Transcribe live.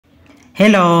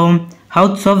Hello, how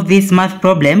to solve this math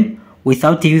problem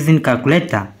without using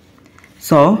calculator?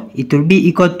 So it will be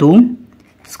equal to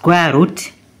square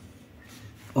root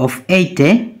of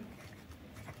 80,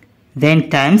 then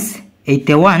times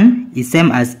 81 is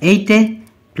same as 80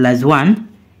 plus 1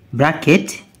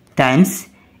 bracket times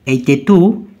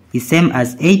 82 is same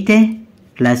as 80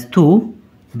 plus 2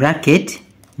 bracket,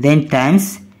 then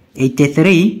times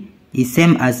 83 is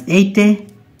same as 80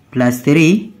 plus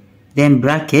 3, then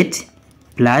bracket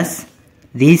plus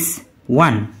this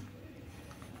 1.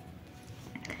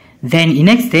 Then in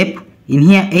next step, in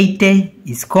here 80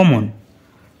 is common,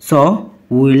 so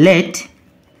we will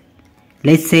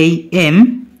let's say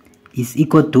m is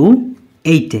equal to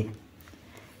 80,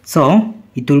 so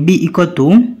it will be equal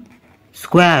to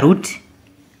square root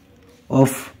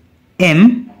of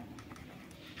m,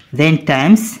 then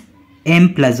times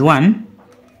m plus 1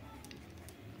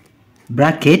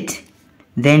 bracket,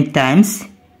 then times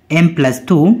m plus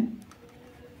 2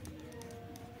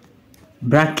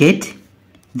 bracket,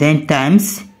 then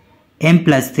times m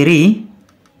plus 3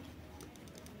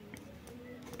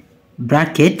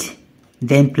 bracket,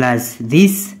 then plus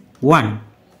this 1.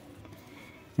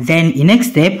 Then in next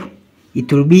step,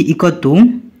 it will be equal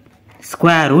to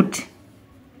square root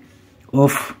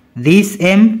of this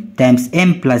m times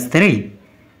m plus 3.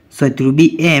 So it will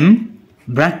be m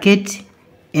bracket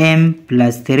m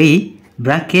plus 3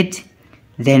 bracket,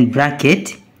 then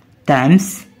bracket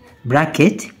times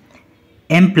bracket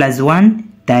m plus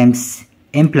 1 times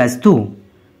m plus 2.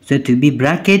 So it will be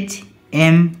bracket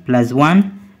m plus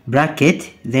 1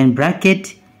 bracket, then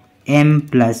bracket m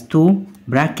plus 2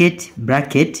 bracket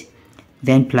bracket,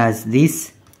 then plus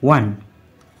this 1.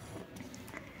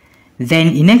 Then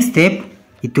in next step,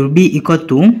 it will be equal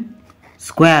to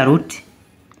square root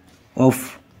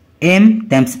of m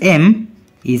times m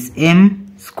is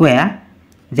m square,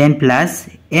 then plus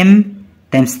m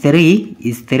times 3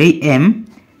 is 3m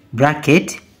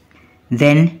bracket,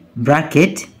 then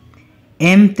bracket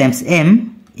m times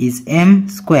m is m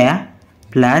square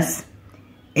plus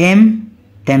m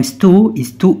times 2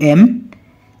 is 2m,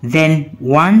 then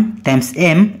 1 times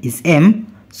m is m,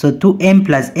 so 2m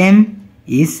plus m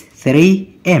is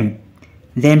 3m,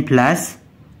 then plus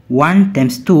 1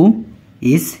 times 2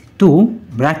 is 2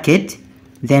 bracket,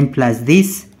 then plus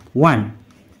this 1.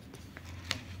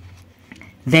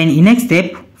 Then in next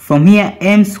step, from here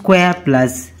m square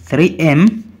plus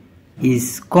 3m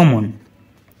is common,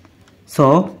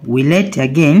 so we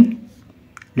again,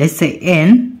 let's say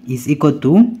n is equal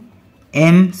to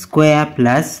m square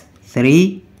plus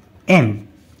 3m,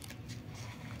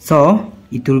 so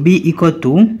it will be equal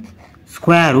to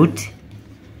square root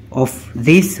of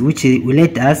this, which will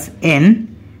let us n,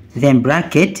 then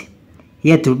bracket,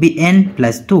 here it will be n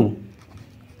plus 2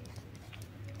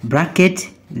 bracket,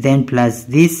 then plus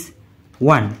this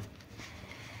 1.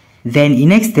 Then in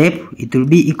next step, it will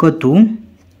be equal to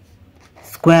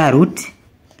square root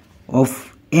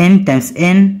of n times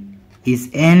n is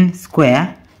n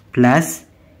square plus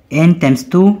n times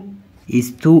 2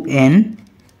 is 2n,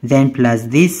 then plus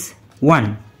this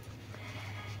 1.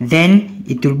 Then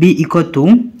it will be equal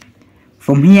to,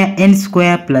 from here n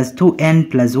square plus 2n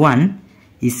plus 1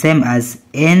 is same as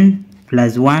n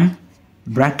plus 1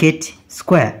 bracket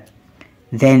square,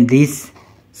 then this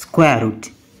square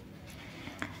root.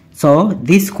 So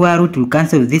this square root will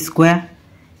cancel with this square,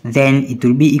 then it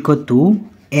will be equal to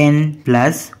n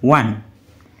plus 1.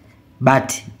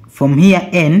 But from here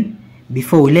n,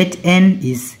 before we let n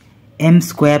is m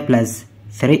square plus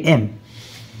 3m,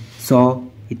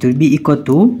 so it will be equal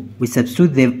to, we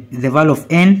substitute the value of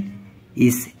n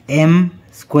is m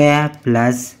square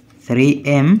plus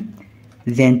 3m,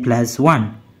 then plus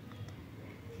 1.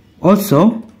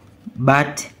 Also,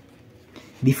 but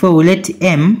before we let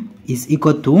m is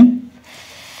equal to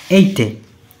 80,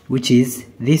 which is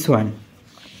this one.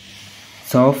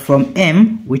 So from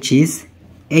m, which is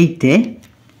 80,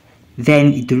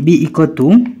 then it will be equal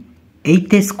to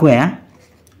 80 square,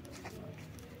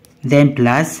 then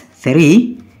plus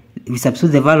 3. We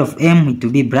substitute the value of m, it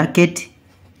will be bracket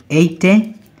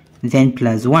 80, then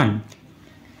plus 1.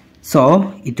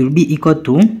 So it will be equal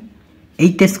to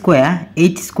 80 square,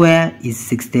 80 square is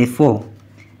 64.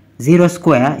 0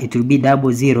 square, it will be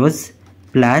double zeros,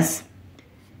 plus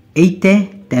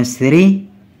 80 times 3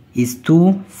 is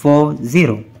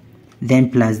 240, then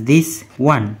plus this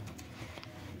 1.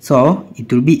 So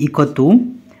it will be equal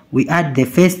to, we add the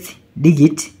first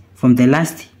digit from the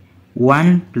last,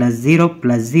 1 plus 0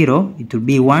 plus 0, it will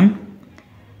be 1,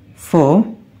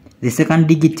 4, the second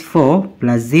digit 4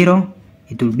 plus 0,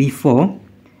 it will be 4,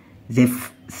 the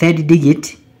third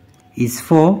digit is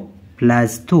 4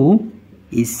 plus 2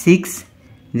 is 6,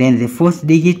 then the fourth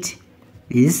digit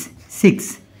is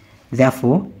 6.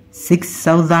 Therefore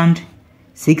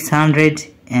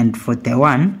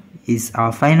 6,641 is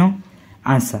our final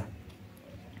answer.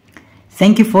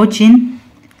 Thank you for watching.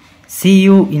 See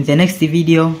you in the next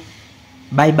video.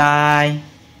 Bye bye.